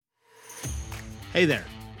Hey there.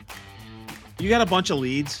 You got a bunch of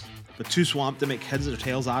leads, but too swamped to make heads or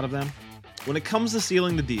tails out of them? When it comes to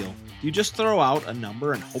sealing the deal, do you just throw out a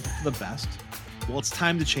number and hope for the best? Well, it's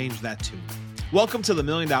time to change that tune. Welcome to the $1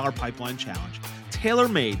 Million Pipeline Challenge,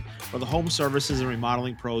 tailor-made for the home services and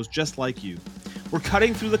remodeling pros just like you. We're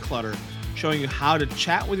cutting through the clutter, showing you how to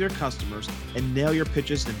chat with your customers and nail your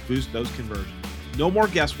pitches and boost those conversions. No more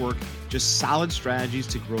guesswork, just solid strategies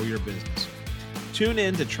to grow your business. Tune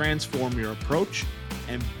in to transform your approach,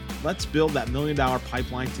 and let's build that $1 Million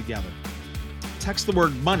pipeline together. Text the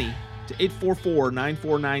word money to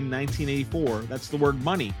 844-949-1984. That's the word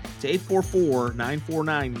money to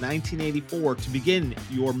 844-949-1984 to begin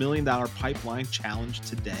your $1 Million Pipeline Challenge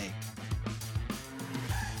today.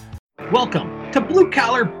 Welcome to Blue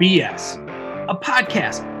Collar BS, a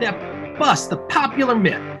podcast that busts the popular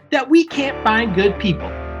myth that we can't find good people,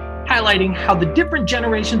 highlighting how the different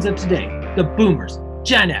generations of today, the boomers,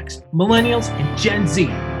 Gen X, millennials, and Gen Z,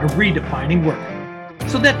 are redefining work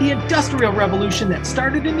so that the industrial revolution that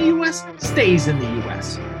started in the U.S. stays in the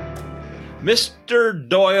U.S. Mr.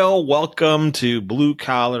 Doyle, welcome to Blue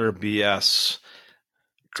Collar BS.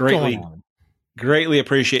 Greatly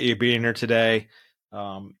appreciate you being here today.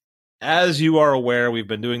 As you are aware, we've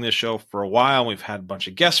been doing this show for a while. We've had a bunch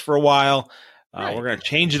of guests for a while. Right. We're going to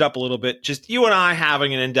change it up a little bit. Just you and I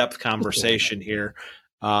having an in-depth conversation here.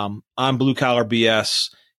 On Blue Collar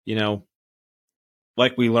BS,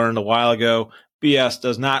 like we learned a while ago, BS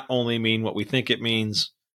does not only mean what we think it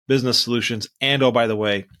means, business solutions, and, oh, by the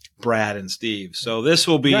way, Brad and Steve. So this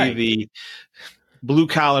will be the Blue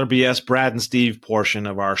Collar BS, Brad and Steve portion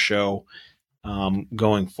of our show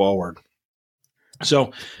going forward.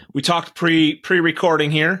 So we talked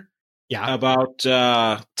pre-recording here about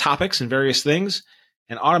topics and various things.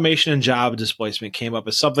 And automation and job displacement came up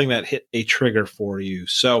as something that hit a trigger for you.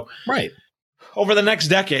 So over the next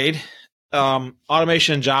decade,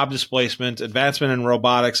 automation and job displacement, advancement in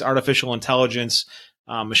robotics, artificial intelligence,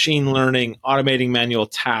 machine learning, automating manual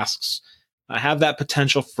tasks have that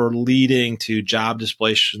potential for leading to job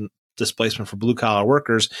displacement for blue-collar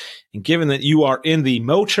workers. And given that you are in the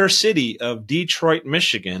Motor City of Detroit,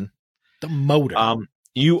 Michigan,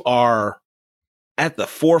 you are at the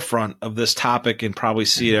forefront of this topic and probably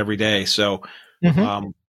see it every day. So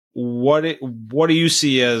what do you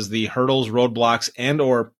see as the hurdles, roadblocks, and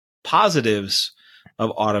or positives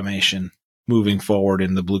of automation moving forward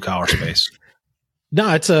in the blue collar space?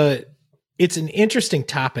 No, it's an interesting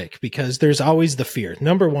topic because there's always the fear.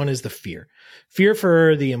 Number one is the fear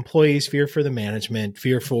for the employees, fear for the management,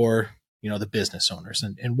 fear for, the business owners.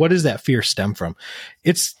 And what does that fear stem from?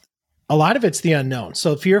 A lot of it's the unknown.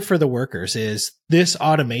 So fear for the workers is this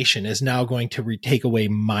automation is now going to take away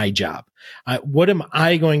my job. What am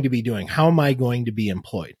I going to be doing? How am I going to be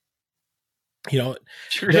employed? You're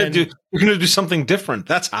going to do something different.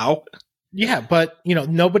 That's how. Yeah. But,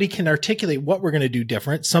 nobody can articulate what we're going to do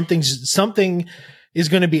different. Something is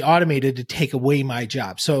going to be automated to take away my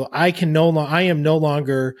job. So I am no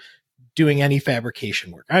longer doing any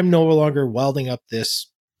fabrication work. I'm no longer welding up this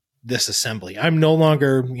assembly. I'm no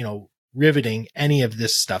longer, riveting any of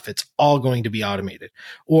this stuff. It's all going to be automated.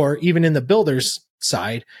 Or even in the builder's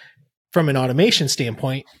side, from an automation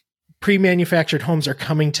standpoint, pre-manufactured homes are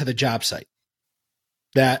coming to the job site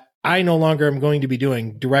that I no longer am going to be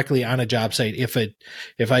doing directly on a job site. If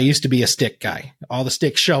I used to be a stick guy, all the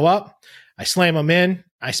sticks show up, I slam them in,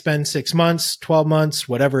 I spend 6 months, 12 months,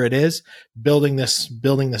 whatever it is, building this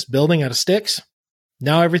building out of sticks.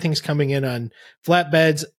 Now everything's coming in on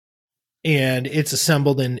flatbeds and it's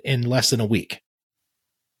assembled in less than a week.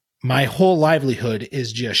 My whole livelihood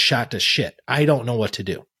is just shot to shit. I don't know what to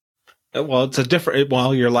do. Well,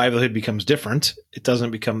 your livelihood becomes different. It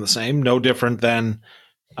doesn't become the same. No different than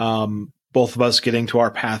both of us getting to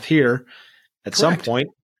our path here. At some point,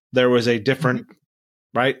 there was a different,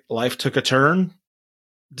 life took a turn,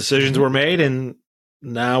 decisions were made, and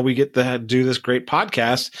now we get to do this great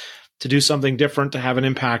podcast to do something different, to have an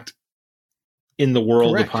impact in the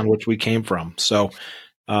world upon which we came from. So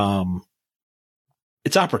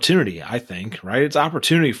it's opportunity, I think, right? It's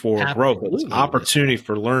opportunity for growth. It's opportunity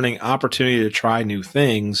for learning, opportunity to try new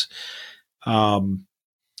things. At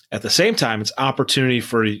the same time, it's opportunity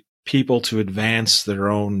for people to advance their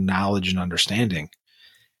own knowledge and understanding.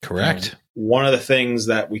 Correct. And one of the things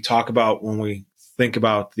that we talk about when we think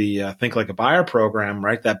about the Think Like a Buyer program,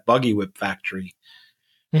 right? That buggy whip factory.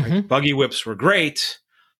 Right? Buggy whips were great.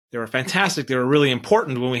 They were fantastic. They were really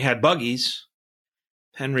important when we had buggies.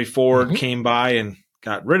 Henry Ford came by and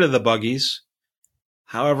got rid of the buggies.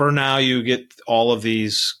 However, now you get all of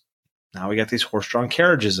these. Now we got these horse-drawn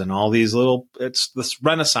carriages and all these little. It's this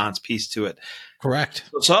Renaissance piece to it. Correct.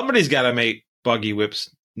 So somebody's got to buggy whips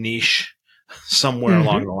niche somewhere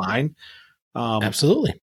along the line.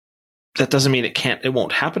 Absolutely. That doesn't mean it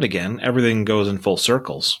won't happen again. Everything goes in full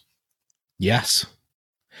circles. Yes.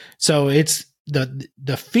 So it's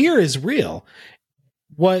the fear is real.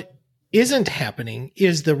 What isn't happening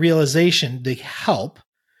is the realization to help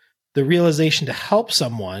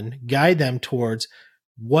someone, guide them towards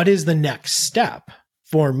what is the next step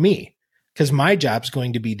for me, because my job's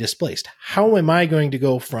going to be displaced. How am I going to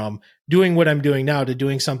go from doing what I'm doing now to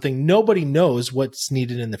doing something nobody knows what's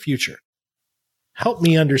needed in the future? Help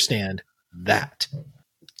me understand that.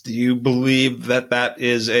 Do you believe that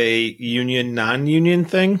is a union, non-union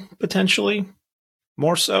thing, potentially?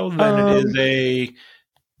 More so than it is a...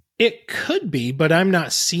 It could be, but I'm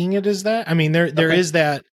not seeing it as that. I mean, there is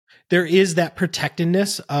that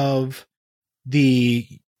protectiveness of the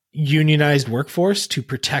unionized workforce to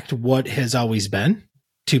protect what has always been,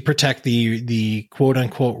 to protect the quote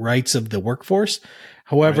unquote rights of the workforce.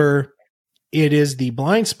 However, it is the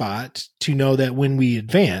blind spot to know that when we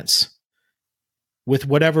advance with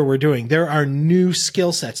whatever we're doing, there are new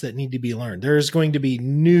skill sets that need to be learned. There is going to be a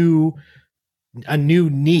new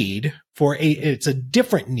need it's a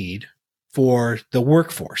different need for the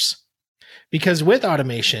workforce, because with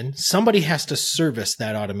automation, somebody has to service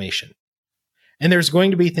that automation. And there's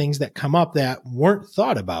going to be things that come up that weren't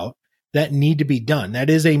thought about that need to be done. That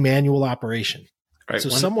is a manual operation. Right.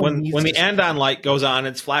 So when the andon light goes on,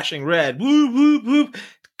 it's flashing red. Whoop, whoop, whoop.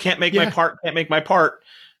 Can't make my part. Can't make my part.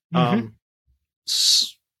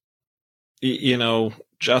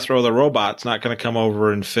 Jethro the robot's not going to come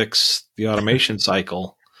over and fix the automation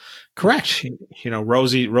cycle. Correct.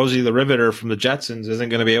 Rosie the Riveter from the Jetsons isn't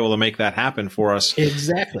going to be able to make that happen for us.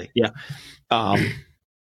 Exactly. Yeah.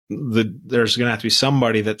 There's going to have to be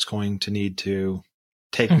somebody that's going to need to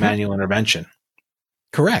take manual intervention.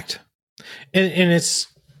 Correct. And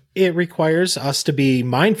it requires us to be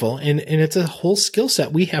mindful, and it's a whole skill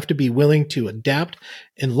set we have to be willing to adapt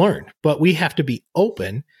and learn, but we have to be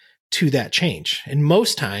open to that change. And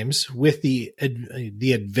most times with the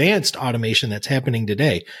advanced automation that's happening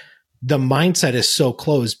today, the mindset is so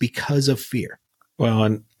closed because of fear.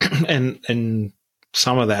 Well, and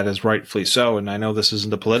some of that is rightfully so. And I know this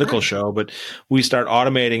isn't a political show, but we start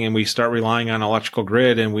automating and we start relying on electrical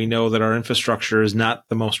grid, and we know that our infrastructure is not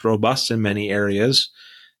the most robust in many areas.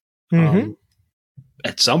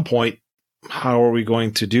 At some point, how are we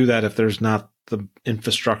going to do that if there's not the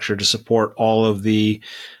infrastructure to support all of the,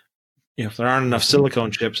 if there aren't enough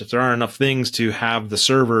silicone chips, if there aren't enough things to have the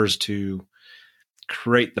servers to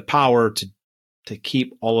create the power to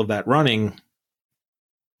keep all of that running,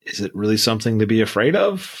 is it really something to be afraid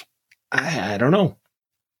of? I don't know.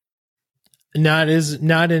 Not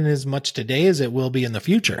in as much today as it will be in the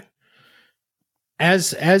future.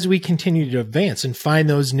 As we continue to advance and find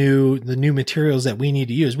the new materials that we need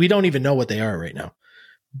to use, we don't even know what they are right now.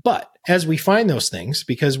 But as we find those things,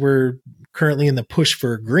 because we're currently in the push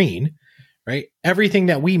for green, right? Everything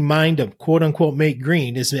that we mine to quote unquote make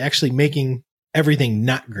green is actually making everything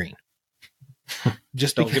not green.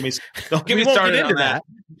 Just don't get me started on that.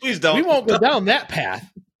 Please don't. We won't go down that path.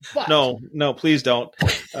 But. No, please don't.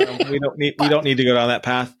 We don't need to go down that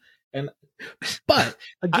path. But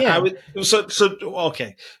again,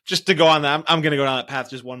 okay. Just to go on that, I'm going to go down that path.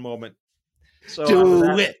 Just one moment. So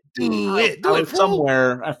do it.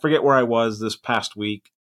 Somewhere, I forget where I was this past week,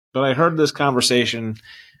 but I heard this conversation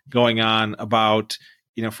going on about,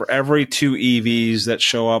 for every 2 EVs that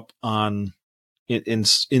show up on in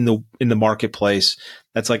the marketplace,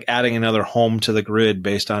 that's like adding another home to the grid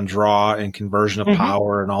based on draw and conversion of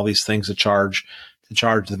power and all these things to charge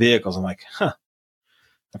the vehicles. I'm like,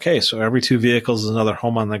 okay, so every 2 vehicles is another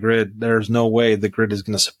home on the grid. There's no way the grid is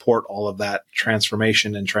going to support all of that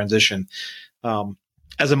transformation and transition.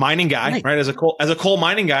 As a mining guy, right? As a coal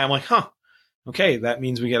mining guy, I'm like, okay, that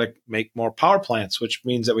means we got to make more power plants, which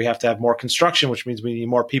means that we have to have more construction, which means we need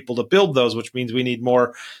more people to build those, which means we need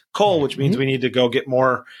more coal, which means we need to go get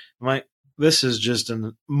more. This is just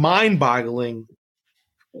a mind-boggling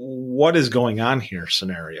what is going on here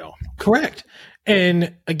scenario. Correct.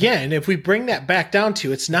 And again, if we bring that back down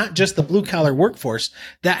to, it's not just the blue collar workforce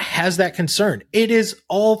that has that concern. It is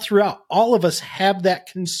all throughout. All of us have that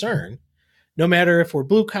concern, no matter if we're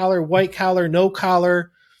blue collar, white collar, no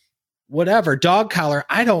collar, whatever, dog collar.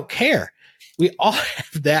 I don't care. We all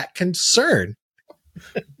have that concern.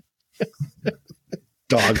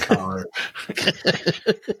 Dog collar.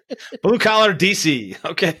 Blue collar DC.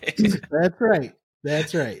 Okay.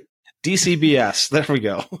 That's right. DCBS. There we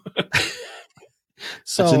go.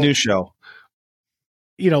 So it's a new show.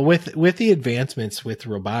 With the advancements with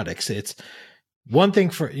robotics, it's one thing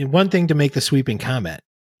to make the sweeping comment.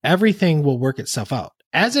 everything will work itself out,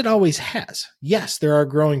 as it always has. Yes, there are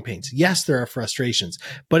growing pains. Yes, there are frustrations,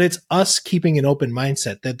 but it's us keeping an open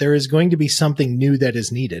mindset that there is going to be something new that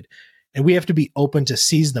is needed. And we have to be open to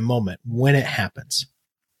seize the moment when it happens.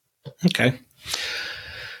 Okay.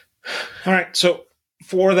 All right. So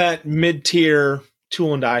for that mid-tier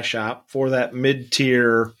tool and die shop, for that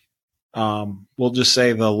mid-tier, we'll just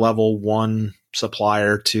say the level 1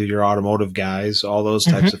 supplier to your automotive guys, all those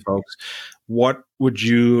types of folks, what would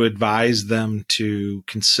you advise them to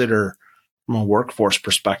consider from a workforce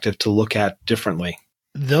perspective to look at differently?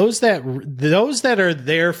 Those that are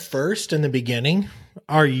there first in the beginning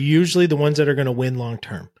are usually the ones that are going to win long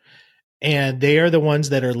term. And they are the ones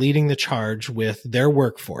that are leading the charge with their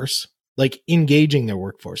workforce, like engaging their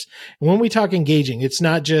workforce. And when we talk engaging, it's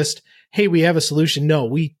not just, hey, we have a solution. No,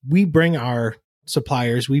 we bring our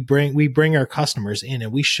suppliers, we bring our customers in,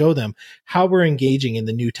 and we show them how we're engaging in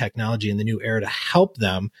the new technology and the new era to help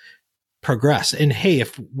them progress. And hey,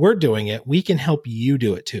 if we're doing it, we can help you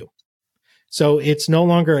do it too. So it's no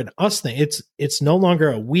longer an us thing. It's no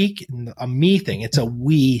longer a me thing. It's a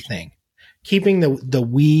we thing. Keeping the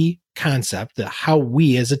we concept, how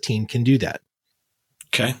we as a team can do that.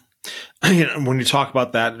 Okay. When you talk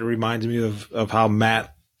about that, it reminds me of how Matt's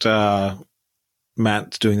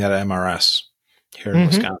doing that at MRS here in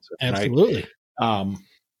Wisconsin. Absolutely. Right?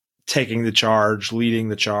 Taking the charge, leading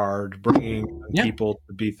the charge, bringing people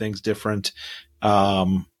to be things different,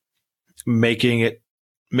 making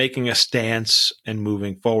a stance and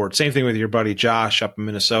moving forward. Same thing with your buddy Josh up in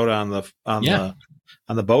Minnesota on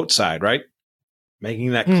the boat side, right?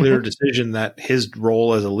 Making that clear decision that his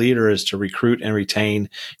role as a leader is to recruit and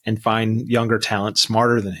retain and find younger talent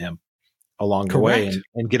smarter than him along the way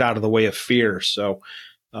and get out of the way of fear. So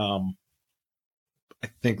I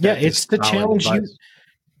think that it's the challenge.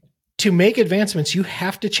 To make advancements, you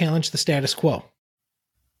have to challenge the status quo.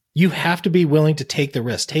 You have to be willing to take the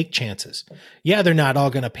risk, take chances. Yeah, they're not all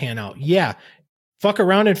going to pan out. Yeah, fuck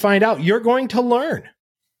around and find out. You're going to learn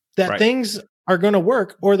that things are going to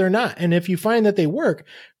work or they're not. And if you find that they work,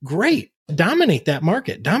 great. Dominate that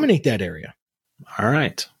market, dominate that area. All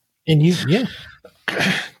right. And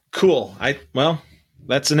cool.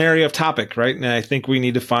 That's an area of topic, right? And I think we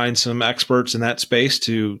need to find some experts in that space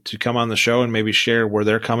to come on the show and maybe share where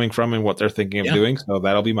they're coming from and what they're thinking of doing. So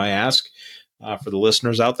that'll be my ask for the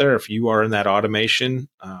listeners out there. If you are in that automation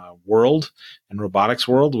world and robotics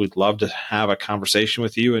world, we'd love to have a conversation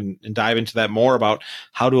with you and dive into that more about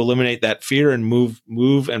how to eliminate that fear and move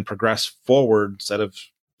and progress forward instead of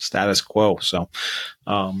status quo. So,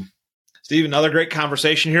 Steve, another great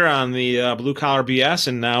conversation here on the Blue Collar BS.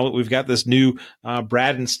 And now we've got this new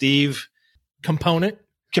Brad and Steve component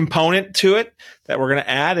to it that we're going to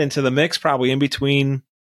add into the mix, probably in between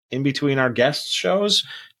our guest shows.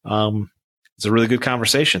 It's a really good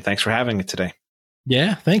conversation. Thanks for having it today.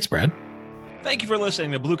 Yeah, thanks, Brad. Thank you for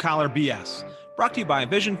listening to Blue Collar BS, brought to you by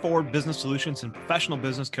Vision Forward Business Solutions and Professional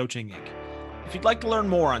Business Coaching, Inc. If you'd like to learn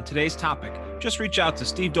more on today's topic, just reach out to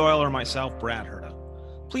Steve Doyle or myself, Brad Herta.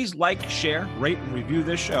 Please like, share, rate, and review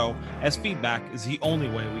this show, as feedback is the only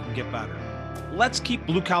way we can get better. Let's keep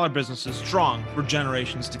blue-collar businesses strong for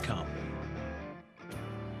generations to come.